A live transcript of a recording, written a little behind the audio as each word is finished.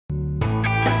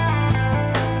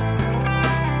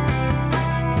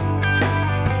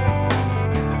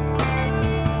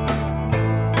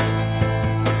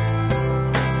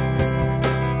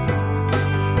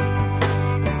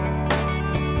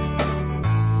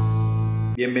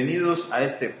Bienvenidos a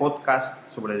este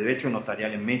podcast sobre derecho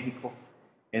notarial en México,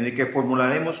 en el que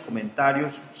formularemos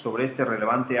comentarios sobre este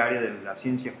relevante área de la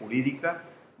ciencia jurídica,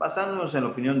 basándonos en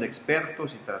la opinión de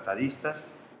expertos y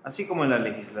tratadistas, así como en la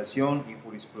legislación y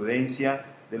jurisprudencia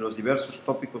de los diversos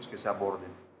tópicos que se aborden,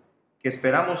 que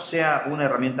esperamos sea una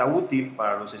herramienta útil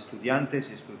para los estudiantes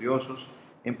y estudiosos,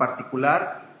 en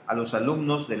particular a los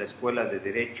alumnos de la Escuela de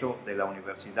Derecho de la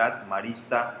Universidad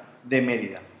Marista de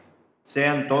Mérida.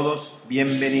 Sean todos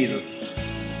bienvenidos.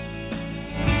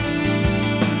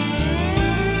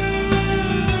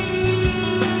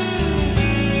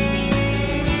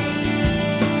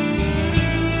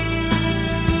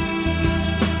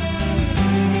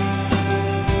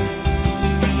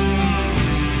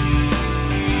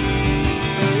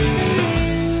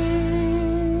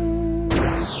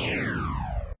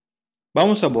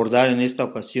 Vamos a abordar en esta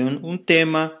ocasión un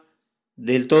tema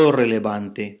del todo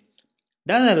relevante.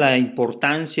 Dada la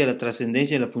importancia, la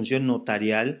trascendencia de la función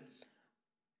notarial,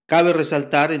 cabe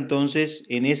resaltar entonces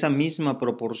en esa misma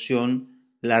proporción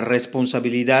la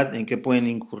responsabilidad en que pueden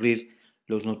incurrir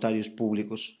los notarios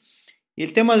públicos. Y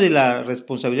el tema de la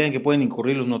responsabilidad en que pueden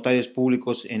incurrir los notarios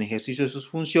públicos en ejercicio de sus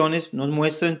funciones nos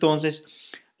muestra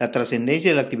entonces la trascendencia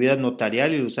de la actividad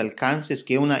notarial y los alcances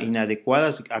que una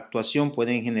inadecuada actuación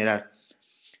pueden generar.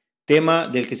 Tema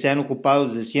del que se han ocupado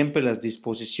desde siempre las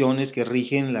disposiciones que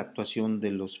rigen la actuación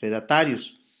de los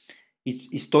fedatarios.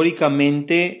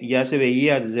 Históricamente ya se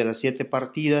veía desde las 7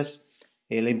 partidas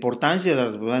la importancia de la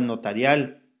responsabilidad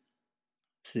notarial.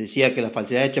 Se decía que la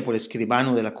falsedad hecha por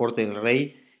escribano de la corte del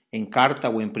rey en carta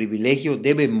o en privilegio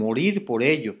debe morir por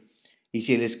ello. Y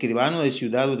si el escribano de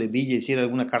ciudad o de villa hiciera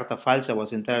alguna carta falsa o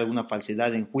asentar alguna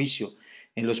falsedad en juicio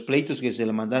en los pleitos que se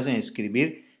le mandasen a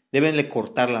escribir, debenle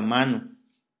cortar la mano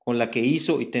con la que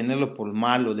hizo y tenerlo por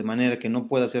malo, de manera que no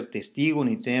pueda ser testigo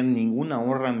ni tener ninguna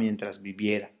honra mientras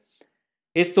viviera.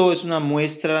 Esto es una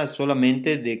muestra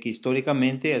solamente de que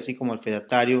históricamente, así como al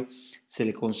fedatario se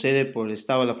le concede por el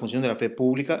Estado la función de la fe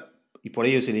pública y por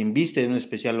ello se le inviste de una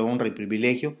especial honra y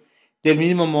privilegio, del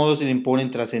mismo modo se le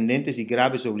imponen trascendentes y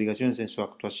graves obligaciones en su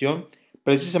actuación,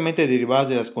 precisamente derivadas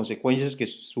de las consecuencias que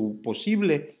su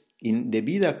posible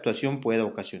indebida actuación pueda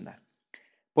ocasionar.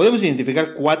 Podemos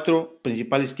identificar 4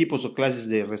 principales tipos o clases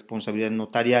de responsabilidad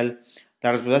notarial: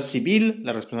 la responsabilidad civil,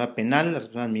 la responsabilidad penal, la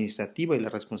responsabilidad administrativa y la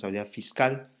responsabilidad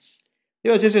fiscal.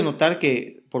 Debe hacerse notar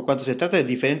que, por cuanto se trata de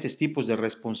diferentes tipos de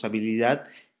responsabilidad,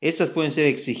 estas pueden ser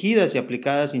exigidas y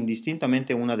aplicadas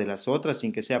indistintamente una de las otras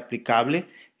sin que sea aplicable,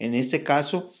 en este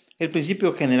caso, el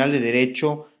principio general de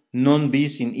derecho non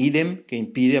bis in idem, que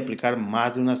impide aplicar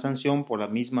más de una sanción por la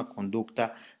misma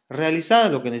conducta realizada,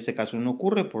 lo que en este caso no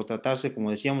ocurre por tratarse, como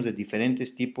decíamos, de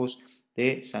diferentes tipos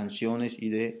de sanciones y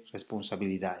de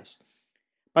responsabilidades.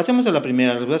 Pasemos a la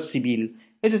primera, la responsabilidad civil.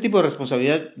 Este tipo de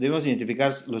responsabilidad debemos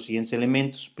identificar los siguientes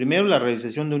elementos. Primero, la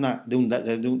realización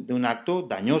de un acto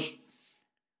dañoso.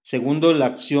 Segundo, la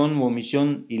acción o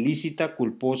omisión ilícita,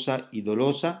 culposa y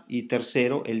dolosa. Y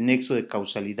tercero, el nexo de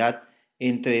causalidad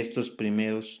entre estos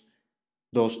primeros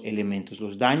 2 elementos,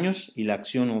 los daños y la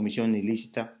acción o omisión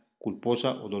ilícita,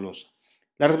 culposa o dolosa.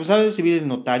 La responsabilidad civil del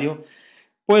notario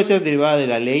puede ser derivada de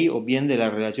la ley o bien de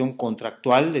la relación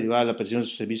contractual derivada de la prestación de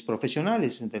sus servicios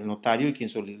profesionales entre el notario y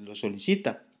quien lo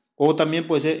solicita. O también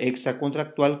puede ser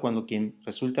extracontractual cuando quien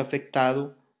resulta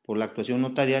afectado por la actuación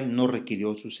notarial no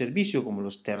requirió su servicio, como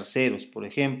los terceros, por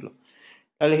ejemplo.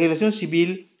 La legislación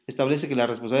civil establece que la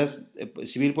responsabilidad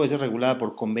civil puede ser regulada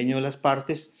por convenio de las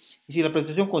partes y si la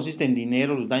prestación consiste en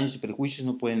dinero, los daños y perjuicios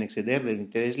no pueden exceder del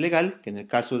interés legal, que en el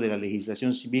caso de la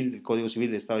legislación civil del Código Civil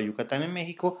del Estado de Yucatán en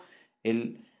México,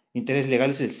 el interés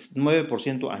legal es el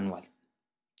 9% anual.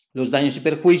 Los daños y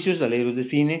perjuicios, la ley los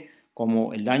define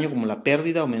como el daño como la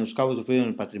pérdida o menoscabo sufrido en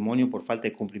el patrimonio por falta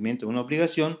de cumplimiento de una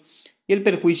obligación y el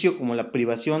perjuicio como la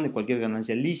privación de cualquier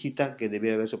ganancia lícita que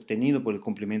debiera haberse obtenido por el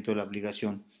cumplimiento de la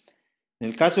obligación. En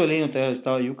el caso de la ley notarial del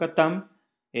Estado de Yucatán,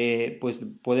 pues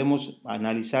podemos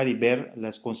analizar y ver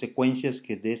las consecuencias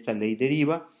que de esta ley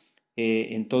deriva.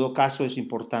 En todo caso, es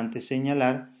importante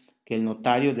señalar que el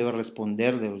notario debe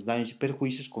responder de los daños y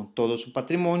perjuicios con todo su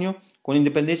patrimonio, con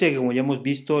independencia de que, como ya hemos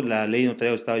visto, la ley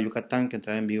notarial del Estado de Yucatán, que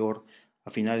entrará en vigor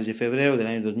a finales de febrero del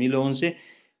año 2011,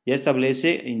 ya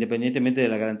establece, independientemente de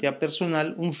la garantía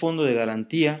personal, un fondo de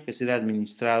garantía que será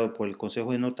administrado por el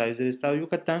Consejo de Notarios del Estado de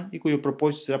Yucatán y cuyo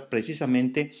propósito será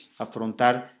precisamente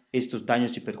afrontar estos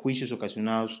daños y perjuicios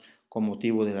ocasionados con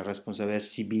motivo de la responsabilidad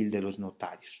civil de los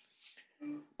notarios.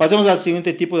 Pasemos al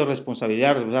siguiente tipo de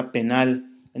responsabilidad penal.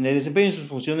 En el desempeño de sus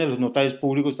funciones, los notarios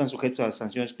públicos están sujetos a las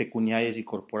sanciones pecuniarias y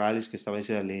corporales que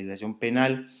establece la legislación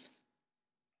penal.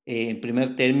 En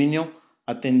primer término,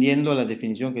 atendiendo a la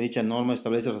definición que dicha norma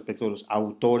establece respecto de los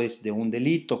autores de un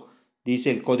delito.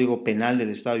 Dice el Código Penal del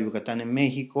Estado de Yucatán en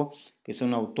México que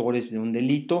son autores de un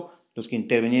delito los que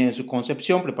intervenían en su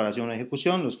concepción, preparación o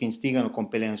ejecución, los que instigan o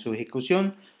compelen en su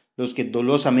ejecución, los que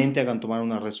dolosamente hagan tomar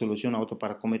una resolución a otro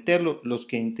para cometerlo, los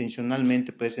que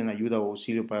intencionalmente presten ayuda o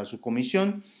auxilio para su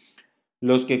comisión,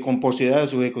 los que con posibilidad de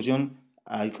su ejecución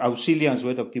auxilian al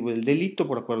sujeto activo del delito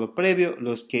por acuerdo previo,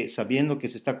 los que sabiendo que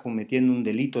se está cometiendo un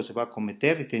delito se va a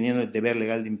cometer y teniendo el deber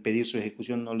legal de impedir su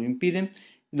ejecución no lo impiden,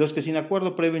 y los que sin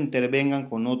acuerdo previo intervengan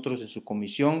con otros en su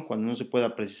comisión cuando no se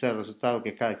pueda precisar el resultado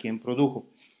que cada quien produjo.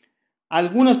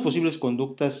 Algunas posibles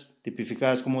conductas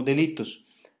tipificadas como delitos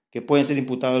que pueden ser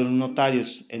imputados a los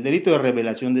notarios: el delito de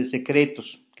revelación de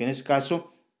secretos, que en ese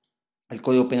caso el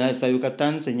Código Penal del Estado de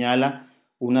Yucatán señala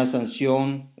una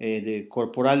sanción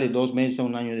corporal de 2 meses a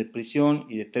 1 año de prisión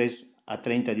y de 3 a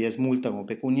 30 días multa como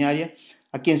pecuniaria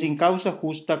a quien sin causa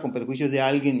justa, con perjuicio de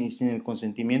alguien y sin el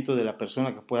consentimiento de la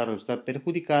persona que pueda resultar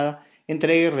perjudicada,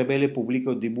 entregue, revele, publique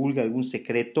o divulgue algún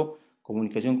secreto,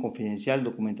 comunicación confidencial,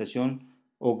 documentación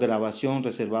o grabación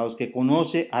reservados que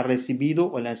conoce, ha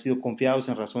recibido o le han sido confiados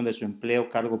en razón de su empleo,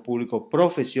 cargo público,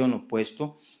 profesión o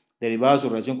puesto, derivado de su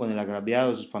relación con el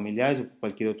agraviado, sus familiares o por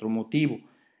cualquier otro motivo.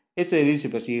 Este delito se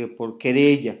persigue por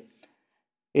querella.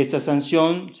 Esta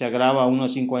sanción se agrava a 1 a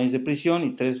 5 años de prisión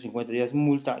y 3 a 50 días de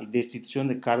multa y destitución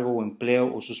de cargo o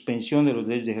empleo o suspensión de los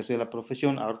derechos de ejercer la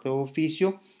profesión, arte o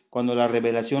oficio, cuando la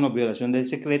revelación o violación del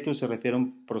secreto se refiere a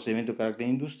un procedimiento de carácter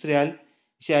industrial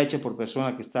y sea hecha por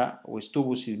persona que está o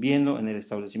estuvo sirviendo en el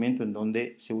establecimiento en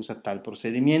donde se usa tal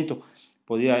procedimiento.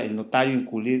 Podría el notario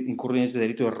incurrir en este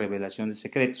delito de revelación de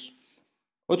secretos.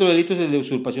 Otro delito es el de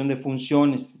usurpación de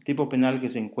funciones, tipo penal que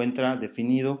se encuentra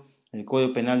definido en el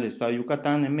Código Penal del Estado de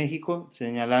Yucatán en México,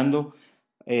 señalando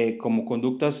como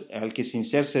conductas al que sin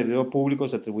ser servidor público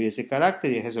se atribuye ese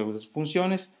carácter y ejerce algunas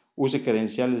funciones, use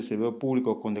credenciales de servidor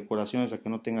público con decoraciones a que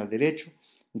no tenga derecho,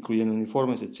 incluyendo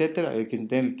uniformes, etc. El que sin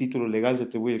tener el título legal se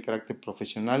atribuye el carácter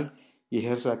profesional y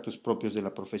ejerce actos propios de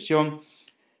la profesión.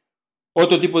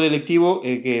 Otro tipo delictivo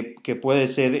que puede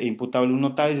ser imputable a un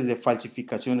notario es el de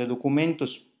falsificación de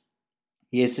documentos.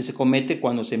 Y este se comete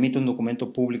cuando se emite un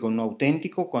documento público no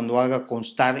auténtico, cuando haga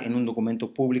constar en un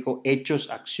documento público hechos,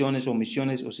 acciones,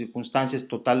 omisiones o circunstancias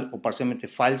total o parcialmente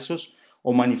falsos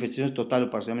o manifestaciones total o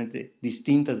parcialmente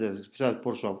distintas de las expresadas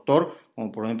por su autor,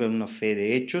 como por ejemplo en una fe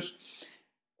de hechos.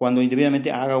 Cuando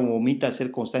indebidamente haga o omita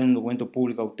hacer constar en un documento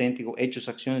público auténtico hechos,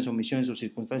 acciones, omisiones o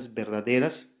circunstancias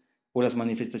verdaderas o las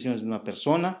manifestaciones de una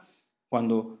persona.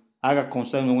 Cuando haga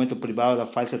constar en un documento privado la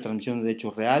falsa transmisión de hecho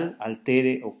real,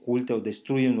 altere, oculte o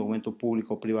destruye un documento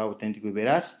público o privado auténtico y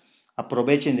veraz,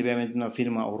 aproveche indebidamente una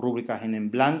firma o rúbrica ajena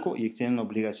en blanco y extienda una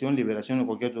obligación, liberación o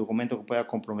cualquier otro documento que pueda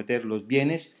comprometer los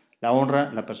bienes, la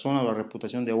honra, la persona o la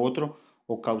reputación de otro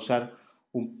o causar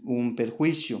un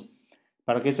perjuicio.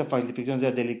 Para que esta falsificación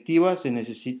sea delictiva se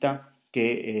necesita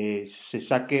que se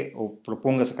saque o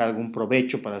proponga sacar algún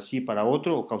provecho para sí, para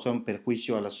otro, o causar un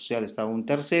perjuicio a la sociedad, al Estado o un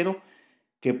tercero,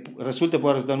 que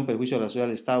pueda resultar un perjuicio a la sociedad,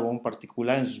 al Estado o a un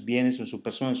particular en sus bienes, en su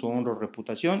persona, en su honra o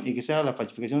reputación, y que sea la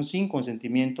falsificación sin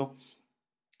consentimiento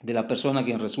de la persona a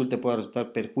quien pueda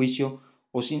resultar perjuicio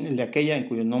o sin el de aquella en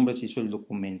cuyo nombre se hizo el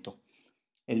documento.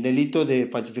 El delito de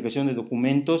falsificación de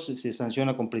documentos se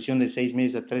sanciona con prisión de 6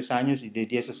 meses a 3 años y de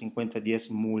 10 a 50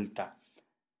 días multa.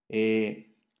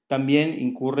 También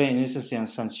incurre en esas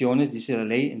sanciones, dice la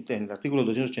ley, en el artículo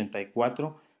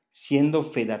 284, siendo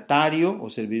fedatario o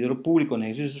servidor público en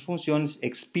ejercicio de sus funciones,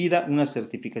 expida una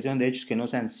certificación de hechos que no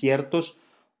sean ciertos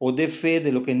o de fe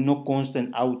de lo que no consta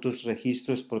en autos,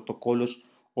 registros, protocolos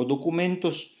o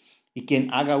documentos, y quien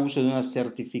haga uso de una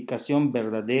certificación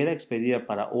verdadera expedida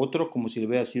para otro como si le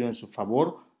hubiera sido en su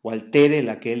favor o altere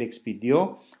la que él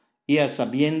expidió y a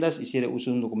sabiendas hiciere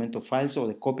uso de un documento falso o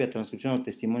de copia, transcripción o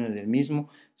testimonio del mismo,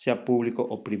 sea público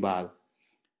o privado.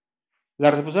 La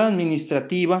responsabilidad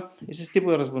administrativa, ese tipo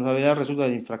de responsabilidad resulta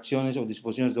de infracciones o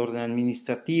disposiciones de orden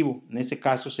administrativo. En este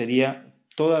caso sería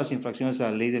todas las infracciones a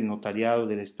la ley del notariado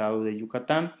del Estado de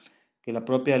Yucatán, que la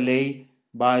propia ley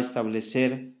va a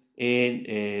establecer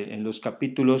en los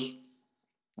capítulos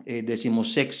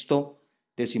 16º,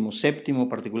 17º,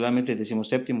 particularmente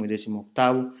 17º y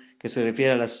 18º, que se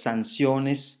refiere a las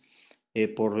sanciones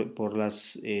por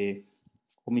las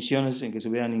omisiones en que se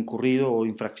hubieran incurrido o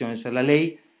infracciones a la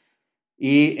ley.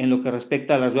 Y en lo que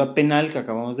respecta a la responsabilidad penal que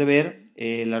acabamos de ver,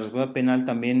 la responsabilidad penal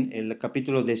también, el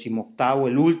capítulo 18º,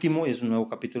 el último, es un nuevo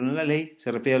capítulo en la ley,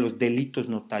 se refiere a los delitos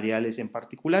notariales en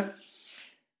particular.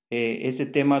 Este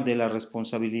tema de la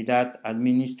responsabilidad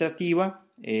administrativa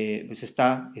pues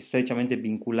está estrechamente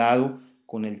vinculado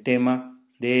con el tema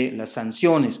de las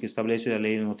sanciones que establece la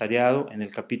ley del notariado en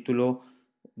el capítulo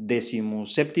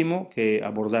 17, que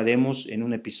abordaremos en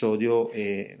un episodio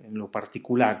en lo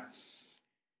particular.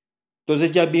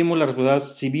 Entonces ya vimos la responsabilidad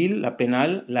civil, la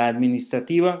penal, la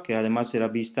administrativa, que además será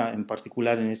vista en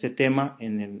particular en este tema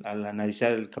al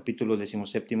analizar el capítulo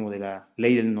 17 de la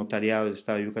ley del notariado del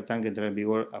Estado de Yucatán, que entrará en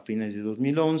vigor a fines de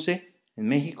 2011 en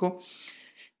México.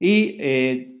 Y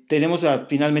tenemos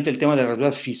finalmente el tema de la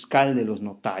responsabilidad fiscal de los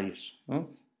notarios, ¿no?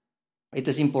 Esto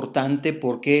es importante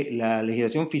porque la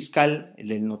legislación fiscal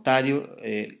del notario,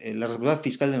 la responsabilidad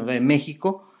fiscal del notario de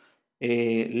México,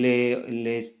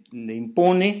 le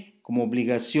impone como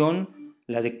obligación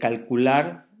la de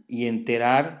calcular y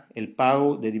enterar el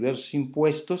pago de diversos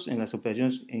impuestos en las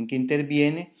operaciones en que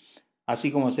interviene,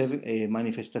 así como hacer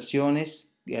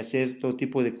manifestaciones y hacer todo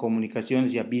tipo de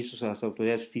comunicaciones y avisos a las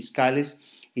autoridades fiscales,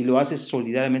 y lo hace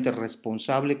solidariamente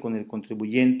responsable con el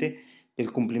contribuyente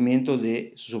del cumplimiento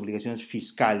de sus obligaciones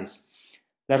fiscales.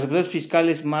 Las responsabilidades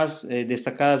fiscales más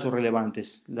destacadas o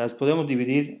relevantes las podemos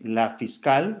dividir la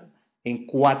fiscal en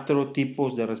 4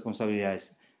 tipos de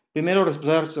responsabilidades. Primero,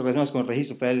 responsabilidades relacionadas con el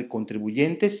registro federal de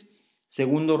contribuyentes.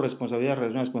 Segundo, responsabilidades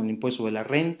relacionadas con el impuesto sobre la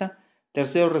renta.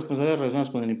 Tercero, responsabilidades relacionadas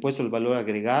con el impuesto del valor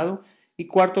agregado. Y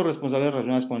cuarto, responsabilidades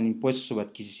relacionadas con el impuesto sobre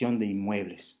adquisición de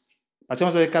inmuebles.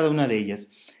 Pasemos a ver cada una de ellas.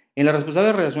 En las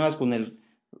responsabilidades relacionadas con el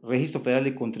registro federal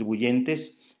de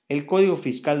contribuyentes, el Código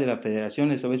Fiscal de la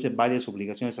Federación establece varias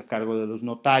obligaciones a cargo de los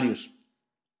notarios.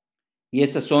 Y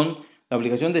estas son la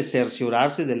obligación de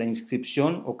cerciorarse de la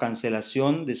inscripción o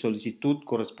cancelación de solicitud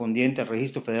correspondiente al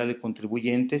Registro Federal de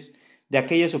Contribuyentes de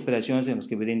aquellas operaciones en las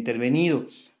que hubiera intervenido.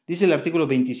 Dice el artículo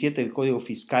 27 del Código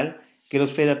Fiscal que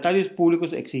los fedatarios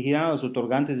públicos exigirán a los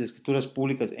otorgantes de escrituras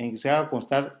públicas en que se haga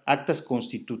constar actas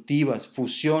constitutivas,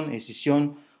 fusión,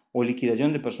 escisión o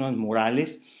liquidación de personas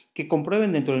morales que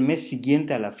comprueben dentro del mes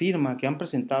siguiente a la firma que han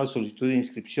presentado solicitud de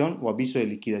inscripción o aviso de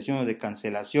liquidación o de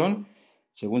cancelación,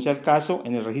 según sea el caso,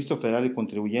 en el Registro Federal de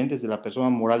Contribuyentes de la persona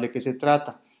moral de que se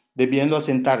trata, debiendo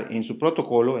asentar en su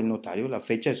protocolo el notario la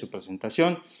fecha de su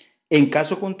presentación. En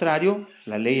caso contrario,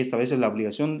 la ley establece la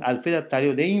obligación al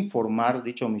fedatario de informar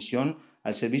dicha omisión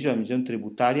al Servicio de Administración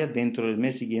Tributaria dentro del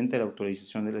mes siguiente a la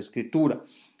autorización de la escritura.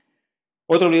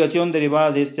 Otra obligación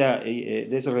derivada de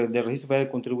del Registro Federal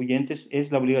de Contribuyentes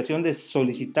es la obligación de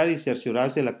solicitar y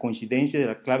cerciorarse de la coincidencia de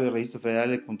la clave del Registro Federal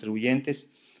de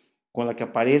Contribuyentes con la que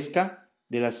aparezca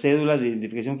de la cédula de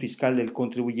identificación fiscal del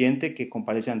contribuyente que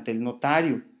comparece ante el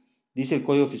notario. Dice el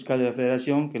Código Fiscal de la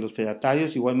Federación que los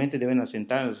fedatarios igualmente deben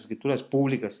asentar en las escrituras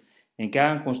públicas en que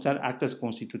hagan constar actas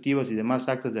constitutivas y demás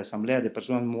actas de asamblea de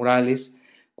personas morales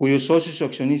cuyos socios o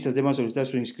accionistas deban solicitar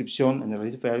su inscripción en el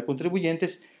Registro Federal de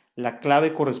Contribuyentes, la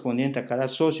clave correspondiente a cada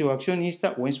socio o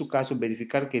accionista, o en su caso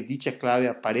verificar que dicha clave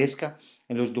aparezca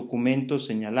en los documentos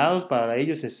señalados. Para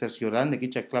ello se cerciorarán de que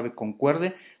dicha clave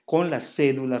concuerde con la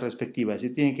cédula respectiva. Es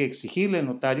decir, tienen que exigirle al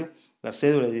notario la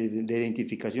cédula de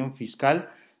identificación fiscal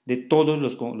de todos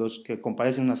los que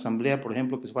comparecen en una asamblea, por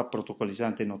ejemplo, que se va a protocolizar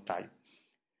ante el notario.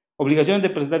 Obligación de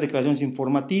presentar declaraciones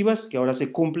informativas que ahora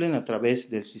se cumplen a través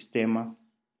del sistema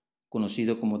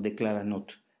conocido como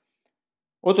Declaranot.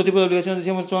 Otro tipo de obligaciones,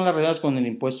 decíamos, son las relacionadas con el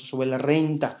impuesto sobre la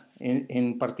renta.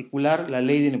 En particular, la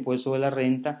ley del impuesto sobre la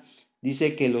renta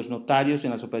dice que los notarios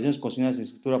en las operaciones consignadas en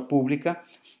escritura pública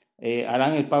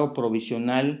harán el pago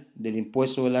provisional del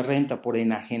impuesto sobre la renta por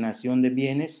enajenación de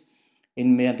bienes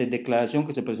mediante declaración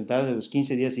que se presentará de los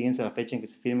 15 días siguientes a la fecha en que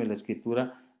se firme la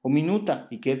escritura o minuta,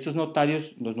 y que los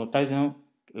notarios tienen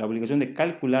la obligación de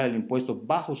calcular el impuesto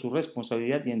bajo su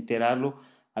responsabilidad y enterarlo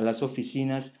a las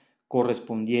oficinas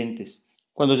correspondientes.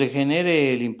 Cuando se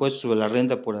genere el impuesto sobre la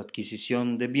renta por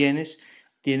adquisición de bienes,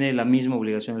 tiene la misma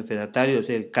obligación el fedatario de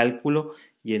hacer el cálculo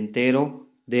y entero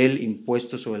del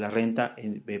impuesto sobre la renta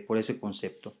por ese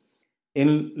concepto.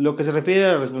 En lo que se refiere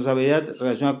a la responsabilidad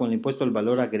relacionada con el impuesto al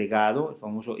valor agregado, el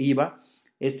famoso IVA,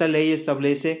 esta ley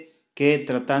establece que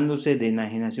tratándose de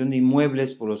enajenación de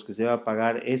inmuebles por los que se va a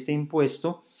pagar este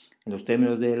impuesto, en los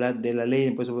términos de la ley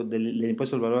del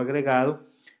impuesto al valor agregado,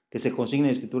 que se consigna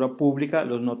en escritura pública,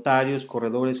 los notarios,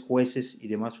 corredores, jueces y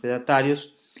demás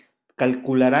fedatarios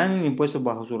calcularán el impuesto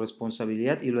bajo su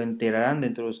responsabilidad y lo enterarán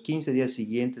dentro de los 15 días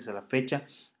siguientes a la fecha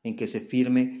en que se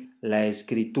firme la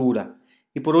escritura.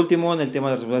 Y por último, en el tema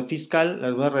de la responsabilidad fiscal, la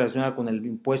responsabilidad relacionada con el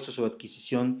impuesto sobre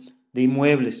adquisición de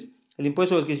inmuebles. El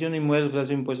impuesto sobre adquisición de inmuebles es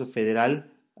un impuesto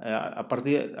federal a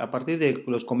partir de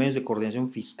los convenios de coordinación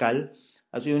fiscal.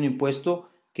 Ha sido un impuesto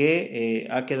que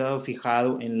ha quedado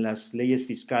fijado en las leyes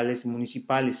fiscales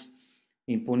municipales,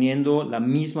 imponiendo la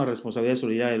misma responsabilidad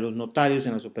solidaria de los notarios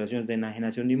en las operaciones de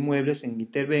enajenación de inmuebles en que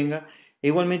intervenga, e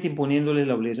igualmente imponiéndoles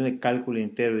la obligación de cálculo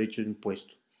entero de dicho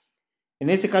impuesto. En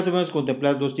este caso vamos a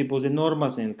contemplar dos tipos de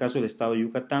normas en el caso del Estado de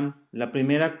Yucatán. La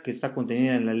primera, que está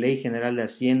contenida en la Ley General de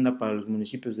Hacienda para los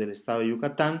municipios del Estado de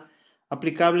Yucatán,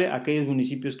 aplicable a aquellos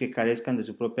municipios que carezcan de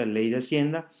su propia ley de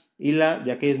Hacienda, y la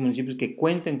de aquellos municipios que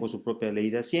cuenten con su propia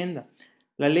ley de Hacienda.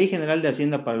 La Ley General de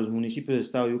Hacienda para los municipios del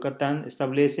Estado de Yucatán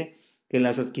establece que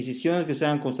las adquisiciones que se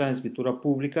hagan constar en escritura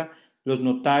pública, los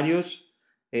notarios,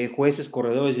 jueces,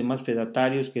 corredores y demás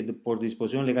fedatarios que por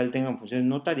disposición legal tengan funciones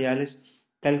notariales,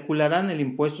 calcularán el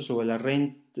impuesto sobre la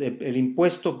renta, el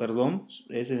impuesto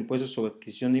sobre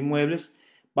adquisición de inmuebles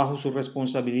bajo su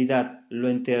responsabilidad. Lo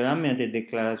enterarán mediante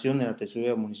declaración en la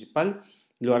tesorería municipal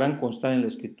y lo harán constar en la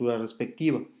escritura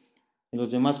respectiva. En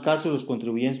los demás casos, los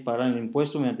contribuyentes pagarán el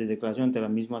impuesto mediante declaración ante la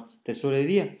misma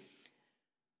tesorería.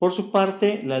 Por su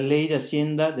parte, la ley de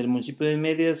Hacienda del municipio de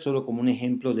Mérida, solo como un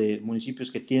ejemplo de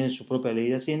municipios que tienen su propia ley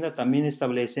de Hacienda, también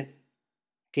establece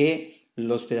que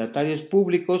los fedatarios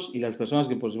públicos y las personas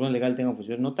que por su legal tengan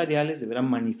funciones notariales deberán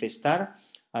manifestar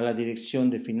a la Dirección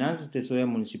de Finanzas y Tesorería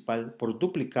Municipal por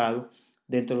duplicado,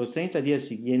 dentro de los 30 días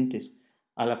siguientes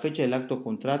a la fecha del acto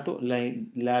contrato,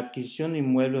 la adquisición de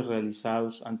inmuebles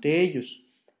realizados ante ellos.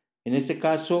 En este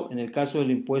caso, en el caso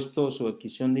del impuesto sobre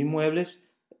adquisición de inmuebles,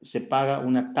 se paga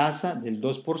una tasa del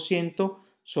 2%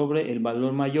 sobre el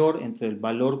valor mayor entre el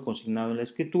valor consignado en la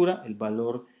escritura, el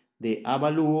valor de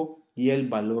avalúo y el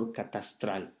valor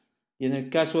catastral. Y en el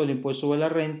caso del impuesto sobre la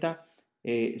renta,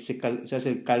 se hace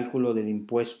el cálculo del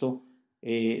impuesto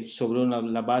sobre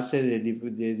la base de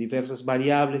diversas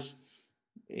variables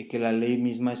que la ley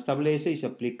misma establece, y se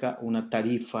aplica una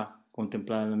tarifa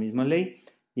contemplada en la misma ley.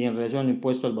 Y en relación al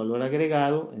impuesto al valor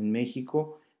agregado, en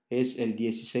México es el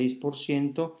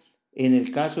 16%. En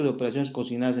el caso de operaciones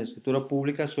consignadas en escritura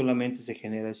pública, solamente se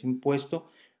genera ese impuesto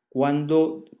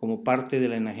cuando, como parte de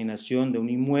la enajenación de un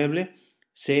inmueble,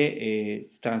 se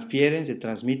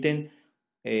transmiten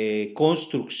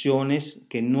construcciones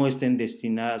que no estén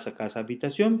destinadas a casa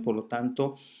habitación. Por lo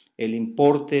tanto, el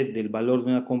importe del valor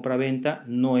de una compra-venta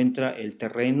no entra el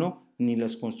terreno ni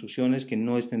las construcciones que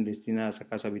no estén destinadas a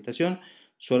casa habitación,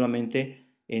 solamente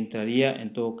entraría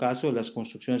en todo caso las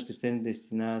construcciones que estén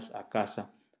destinadas a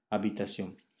casa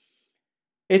habitación.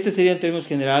 Este sería en términos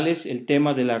generales el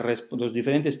tema de los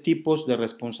diferentes tipos de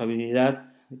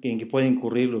responsabilidad en que pueden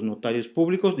incurrir los notarios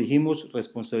públicos. Dijimos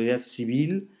responsabilidad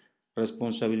civil,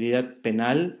 responsabilidad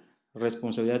penal,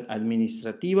 responsabilidad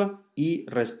administrativa y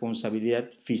responsabilidad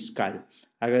fiscal.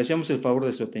 Agradecemos el favor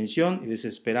de su atención y les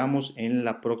esperamos en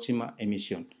la próxima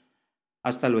emisión.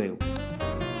 Hasta luego.